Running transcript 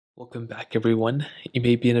Welcome back, everyone. You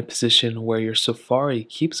may be in a position where your Safari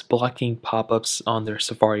keeps blocking pop-ups on their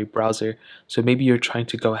Safari browser. So maybe you're trying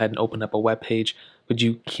to go ahead and open up a web page, but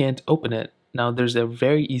you can't open it. Now, there's a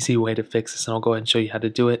very easy way to fix this, and I'll go ahead and show you how to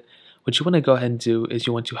do it. What you want to go ahead and do is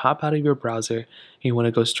you want to hop out of your browser, and you want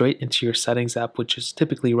to go straight into your settings app, which is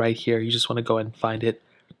typically right here. You just want to go ahead and find it.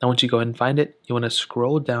 Now, once you go ahead and find it, you want to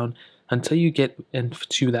scroll down until you get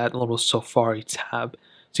into that little Safari tab.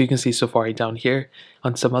 So you can see Safari down here.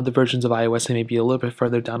 On some other versions of iOS, it may be a little bit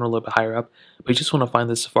further down or a little bit higher up, but you just want to find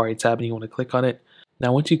the Safari tab and you want to click on it.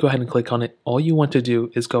 Now, once you go ahead and click on it, all you want to do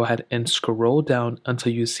is go ahead and scroll down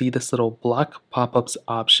until you see this little block pop-ups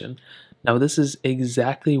option. Now, this is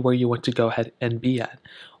exactly where you want to go ahead and be at.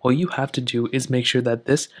 All you have to do is make sure that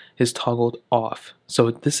this is toggled off. So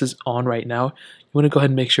if this is on right now, you want to go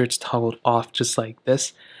ahead and make sure it's toggled off just like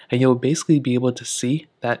this, and you'll basically be able to see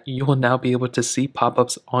that you will now be able to see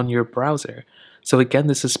pop-ups on your browser. So again,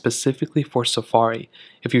 this is specifically for Safari.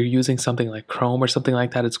 If you're using something like Chrome or something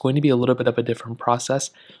like that, it's going to be a little bit of a different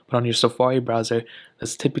process, but on your Safari browser,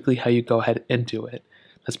 that's typically how you go ahead and do it.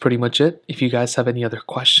 That's pretty much it. If you guys have any other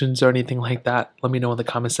questions or anything like that, let me know in the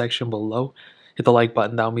comment section below. Hit the like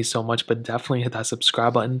button, that would mean so much, but definitely hit that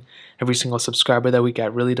subscribe button. Every single subscriber that we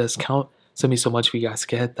get really does count. So it means so much if you guys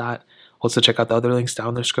can hit that. Also check out the other links down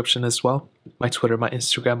in the description as well. My Twitter, my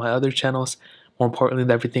Instagram, my other channels. More importantly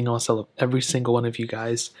than everything else, I love every single one of you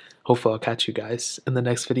guys. Hopefully I'll catch you guys in the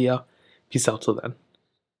next video. Peace out till then.